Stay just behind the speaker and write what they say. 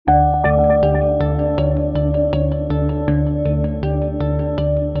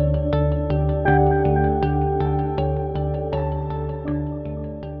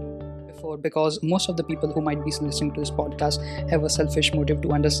because most of the people who might be listening to this podcast have a selfish motive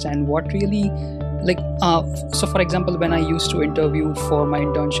to understand what really, like, so for example, when I used to interview for my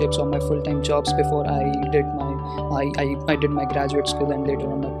internships or my full-time jobs before I did my graduate school and later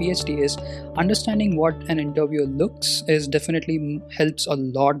on my PhD, is understanding what an interviewer looks is definitely helps a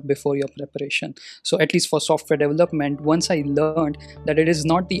lot before your preparation. So at least for software development, once I learned that it is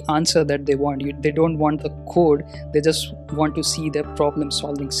not the answer that they want, they don't want the code, they just want to see their problem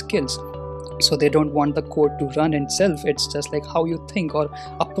solving skills. So they don't want the code to run itself, it's just like how you think or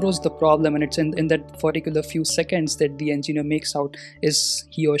approach the problem, and it's in that particular few seconds that the engineer makes out is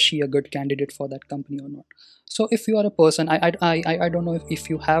he or she a good candidate for that company or not. So if you are a person, I don't know if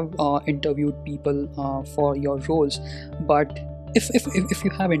you have interviewed people for your roles, but if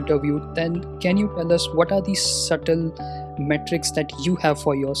you have interviewed, then can you tell us what are these subtle metrics that you have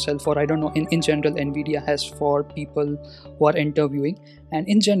for yourself, or I don't know, in general Nvidia has for people who are interviewing? And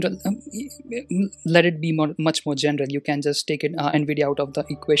in general, let it be much more general, you can just take it Nvidia out of the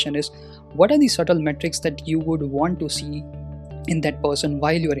equation, is what are the subtle metrics that you would want to see in that person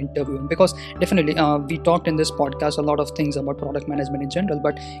while you are interviewing? Because definitely we talked in this podcast a lot of things about product management in general,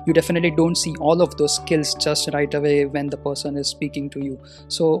 but you definitely don't see all of those skills just right away when the person is speaking to you.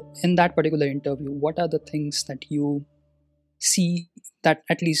 So in that particular interview, what are the things that you see that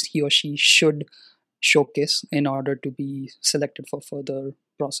at least he or she should showcase in order to be selected for further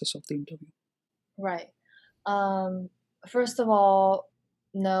process of the interview? Right. First of all,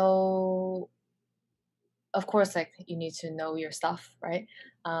 know, of course, like you need to know your stuff, right?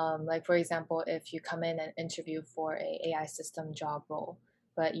 Like for example, if you come in and interview for a AI system job role,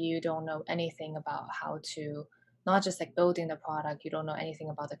 but you don't know anything about how to, not just like building the product, you don't know anything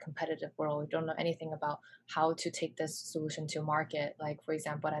about the competitive world, you don't know anything about how to take this solution to market. Like for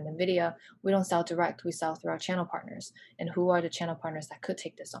example, at NVIDIA, we don't sell direct, we sell through our channel partners. And who are the channel partners that could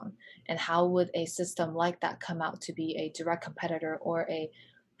take this on? And how would a system like that come out to be a direct competitor or a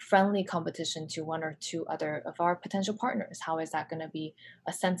friendly competition to one or two other of our potential partners? How is that going to be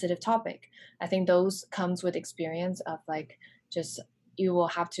a sensitive topic? I think those comes with experience of like, just you will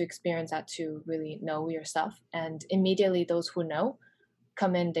have to experience that to really know your stuff. And immediately those who know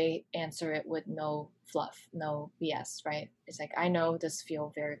come in, they answer it with no fluff, no BS, right? It's like, I know this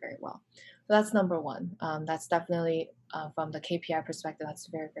field very, very well. So that's number one. That's definitely from the KPI perspective, that's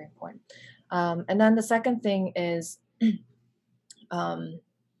very, very important. And then the second thing is, um,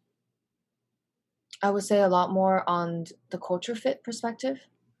 I would say a lot more on the culture fit perspective.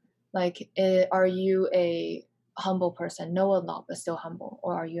 Like, are you a humble person? Know a lot, but still humble?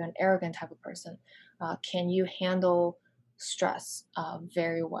 Or are you an arrogant type of person? Can you handle stress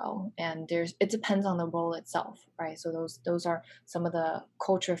very well? And it depends on the role itself, right? So those are some of the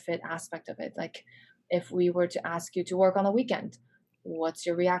culture fit aspect of it. Like, if we were to ask you to work on a weekend, what's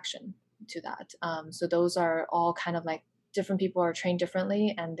your reaction to that? So those are all kind of like different people are trained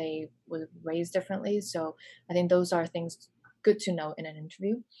differently and they were raised differently. So I think those are things good to know in an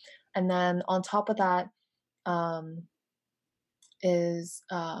interview. And then on top of that, um, is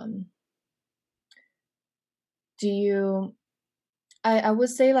do you, I would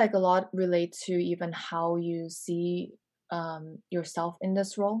say like a lot relate to even how you see yourself in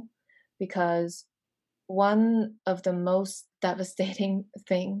this role, because one of the most devastating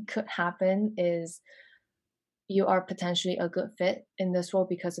thing could happen is you are potentially a good fit in this role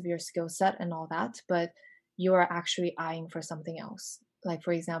because of your skill set and all that, but you are actually eyeing for something else. Like,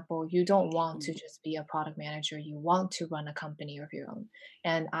 for example, you don't want to just be a product manager, you want to run a company of your own.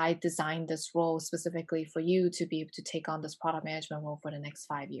 And I designed this role specifically for you to be able to take on this product management role for the next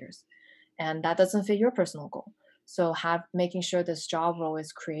 5 years. And that doesn't fit your personal goal. So making sure this job role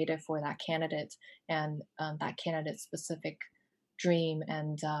is created for that candidate and that candidate specific dream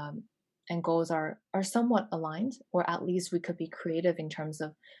and goals are somewhat aligned, or at least we could be creative in terms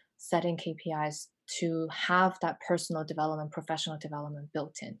of setting KPIs to have that personal development, professional development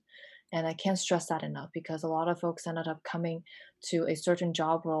built in. And I can't stress that enough, because a lot of folks ended up coming to a certain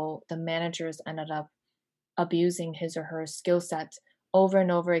job role, the managers ended up abusing his or her skill set over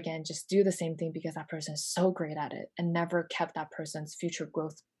and over again, just do the same thing because that person is so great at it, and never kept that person's future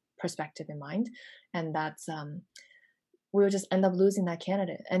growth perspective in mind. And that's we would just end up losing that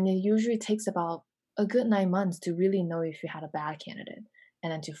candidate. And it usually takes about a good 9 months to really know if you had a bad candidate.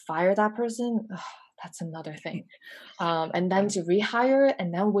 And then to fire that person, ugh, that's another thing. And then to rehire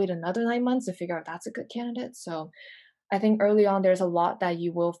and then wait another 9 months to figure out that's a good candidate. So I think early on there's a lot that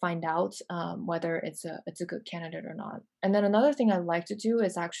you will find out whether it's a good candidate or not. And then another thing I like to do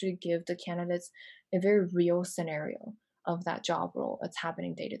is actually give the candidates a very real scenario of that job role that's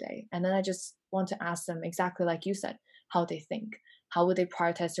happening day to day. And then I just want to ask them exactly like you said, how they think. how would they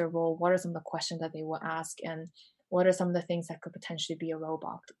prioritize their role, what are some of the questions that they will ask, and what are some of the things that could potentially be a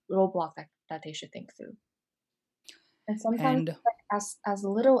roadblock that they should think through. And sometimes And like as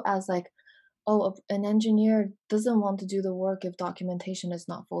little as like, oh, an engineer doesn't want to do the work if documentation is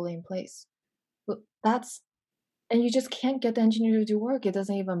not fully in place. But that's and you just can't get the engineer to do work. It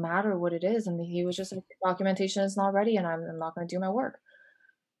doesn't even matter what it is. And he was just like, documentation is not ready, and I'm not going to do my work.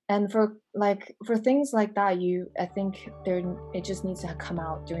 And for things like that, I think there it just needs to come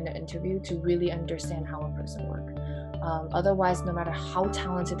out during the interview to really understand how a person works. Otherwise, no matter how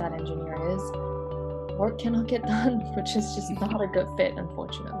talented that engineer is, work cannot get done, which is just not a good fit,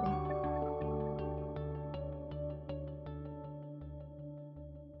 unfortunately.